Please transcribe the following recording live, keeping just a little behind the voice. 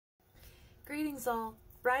Greetings all.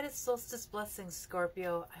 Brightest solstice blessings,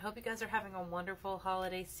 Scorpio. I hope you guys are having a wonderful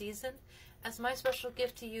holiday season. As my special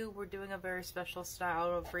gift to you, we're doing a very special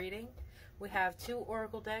style of reading. We have 2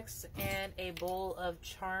 oracle decks and a bowl of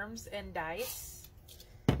charms and dice.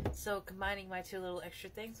 So combining my 2 little extra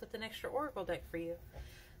things with an extra oracle deck for you.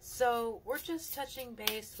 So we're just touching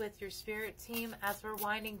base with your spirit team as we're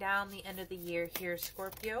winding down the end of the year here,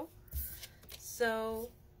 Scorpio. So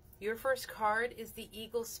your first card is the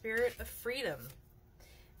Eagle Spirit of Freedom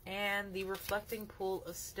and the Reflecting Pool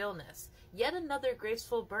of Stillness. Yet another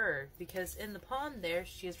graceful bird, because in the pond there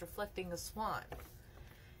she is reflecting a swan.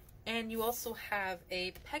 And you also have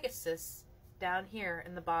a Pegasus down here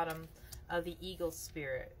in the bottom of the Eagle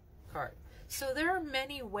Spirit card. So there are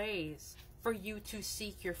many ways for you to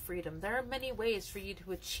seek your freedom. There are many ways for you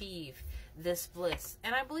to achieve this bliss.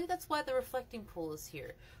 And I believe that's why the reflecting pool is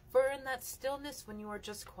here. For in that stillness, when you are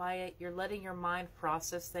just quiet, you're letting your mind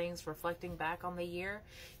process things, reflecting back on the year,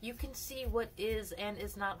 you can see what is and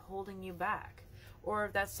is not holding you back. Or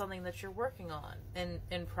if that's something that you're working on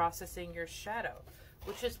and processing your shadow,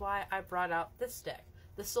 which is why I brought out this deck.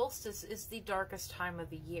 The solstice is the darkest time of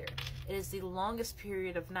the year. It is the longest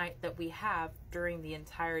period of night that we have during the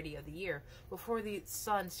entirety of the year before the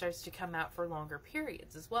sun starts to come out for longer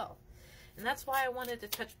periods as well. And that's why I wanted to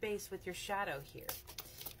touch base with your shadow here,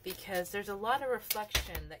 because there's a lot of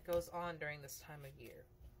reflection that goes on during this time of year.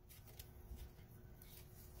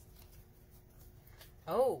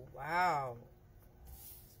 Oh, wow.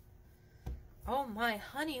 Oh my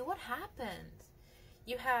honey, what happened?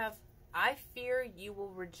 You have, I fear you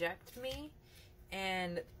will reject me,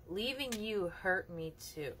 and leaving you hurt me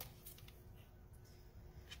too.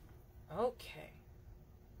 Okay.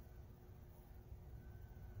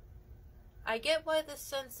 I get why the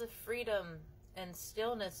sense of freedom and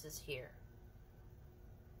stillness is here.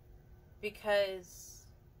 Because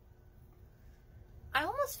I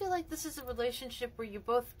almost feel like this is a relationship where you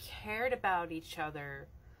both cared about each other,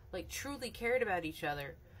 like truly cared about each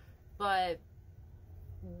other, but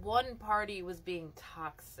one party was being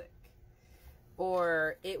toxic,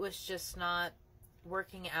 or it was just not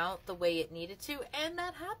working out the way it needed to, and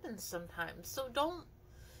that happens sometimes. So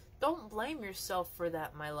don't blame yourself for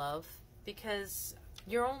that, my love, because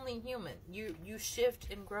you're only human. You shift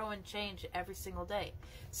and grow and change every single day,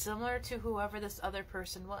 similar to whoever this other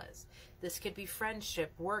person was. This could be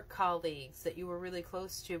friendship, work colleagues that you were really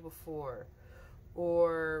close to before,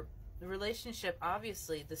 or relationship.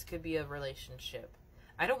 Obviously, this could be a relationship.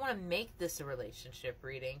 I don't want to make this a relationship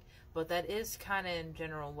reading, but that is kind of in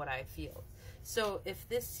general what I feel. So if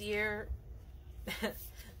this year,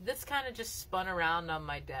 this kind of just spun around on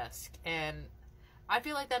my desk, and I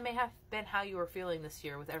feel like that may have been how you were feeling this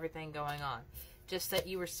year with everything going on. Just that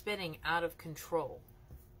you were spinning out of control.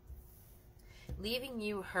 Leaving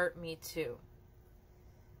you hurt me too.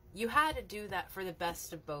 You had to do that for the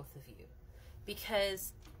best of both of you.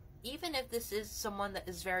 Because even if this is someone that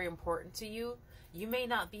is very important to you, you may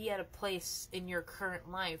not be at a place in your current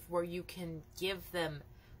life where you can give them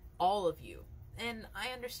all of you. And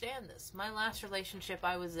I understand this. My last relationship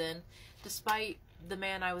I was in, despite the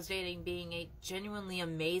man I was dating being a genuinely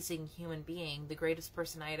amazing human being, the greatest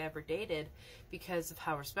person I had ever dated because of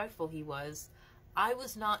how respectful he was, I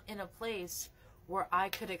was not in a place where I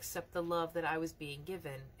could accept the love that I was being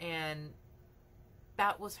given. And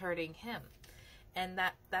that was hurting him. And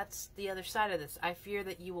that's the other side of this. I fear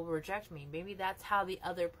that you will reject me. Maybe that's how the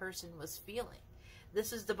other person was feeling.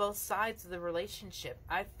 This is the both sides of the relationship.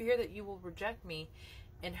 I fear that you will reject me,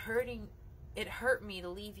 and it hurt me to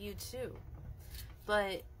leave you too.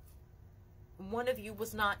 But one of you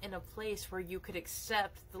was not in a place where you could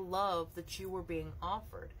accept the love that you were being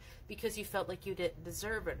offered because you felt like you didn't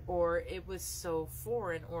deserve it, or it was so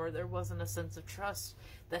foreign, or there wasn't a sense of trust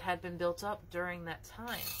that had been built up during that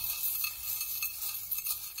time.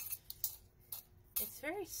 It's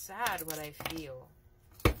very sad what I feel,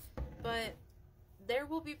 but there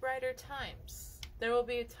will be brighter times. There will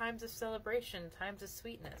be times of celebration, times of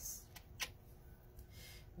sweetness.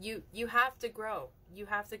 You have to grow. You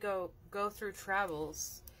have to go through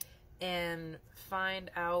travels and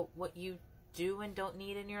find out what you do and don't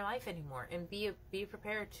need in your life anymore, and be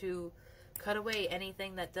prepared to cut away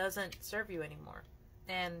anything that doesn't serve you anymore.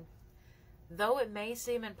 And though it may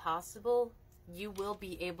seem impossible, you will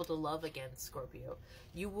be able to love again, Scorpio.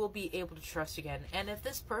 You will be able to trust again. And if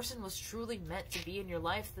this person was truly meant to be in your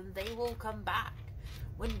life, then they will come back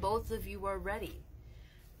when both of you are ready.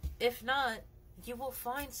 If not, you will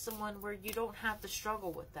find someone where you don't have to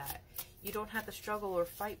struggle with that. You don't have to struggle or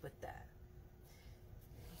fight with that.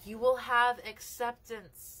 You will have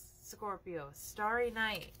acceptance, Scorpio. Starry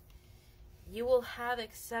night. You will have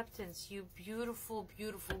acceptance, you beautiful,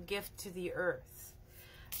 beautiful gift to the earth.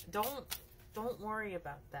 Don't worry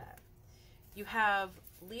about that. You have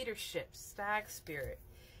leadership, stag spirit.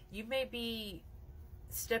 You may be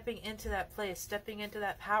stepping into that place, stepping into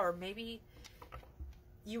that power. Maybe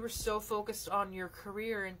you were so focused on your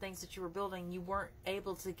career and things that you were building, you weren't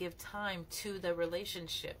able to give time to the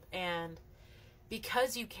relationship. And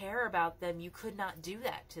because you care about them, you could not do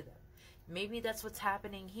that to them. Maybe that's what's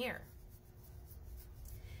happening here.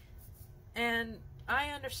 And I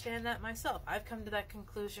understand that myself. I've come to that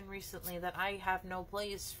conclusion recently that I have no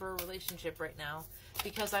place for a relationship right now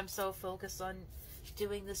because I'm so focused on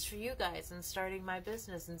doing this for you guys and starting my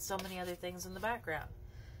business and so many other things in the background.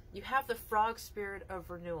 You have the frog spirit of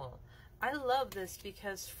renewal. I love this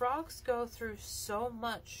because frogs go through so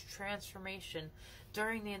much transformation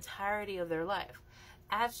during the entirety of their life.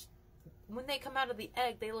 When they come out of the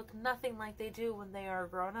egg, they look nothing like they do when they are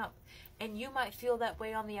grown up. And you might feel that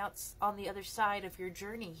way on the other side of your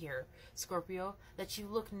journey here, Scorpio, that you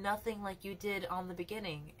look nothing like you did on the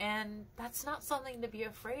beginning. And that's not something to be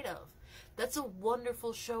afraid of. That's a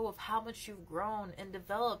wonderful show of how much you've grown and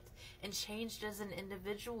developed and changed as an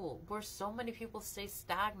individual, where so many people stay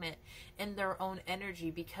stagnant in their own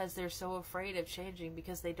energy because they're so afraid of changing,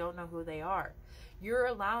 because they don't know who they are. You're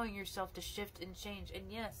allowing yourself to shift and change.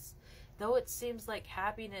 And yes, though it seems like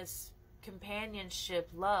happiness, companionship,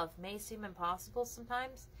 love may seem impossible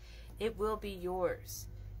sometimes, it will be yours.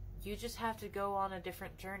 You just have to go on a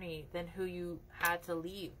different journey than who you had to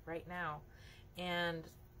leave right now. And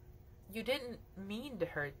you didn't mean to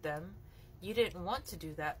hurt them. You didn't want to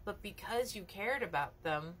do that. But because you cared about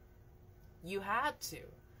them, you had to.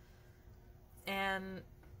 And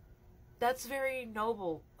that's very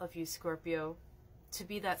noble of you, Scorpio, to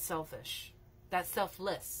be that selfish, that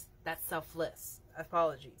selfless.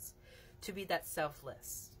 Apologies. To be that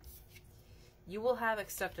selfless. You will have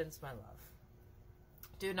acceptance, my love.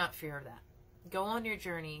 Do not fear that. Go on your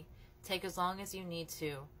journey. Take as long as you need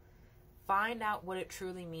to. Find out what it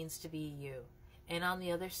truly means to be you. And on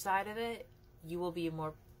the other side of it, you will be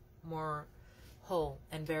more whole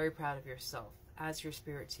and very proud of yourself, as your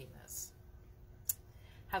spirit team is.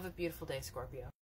 Have a beautiful day, Scorpio.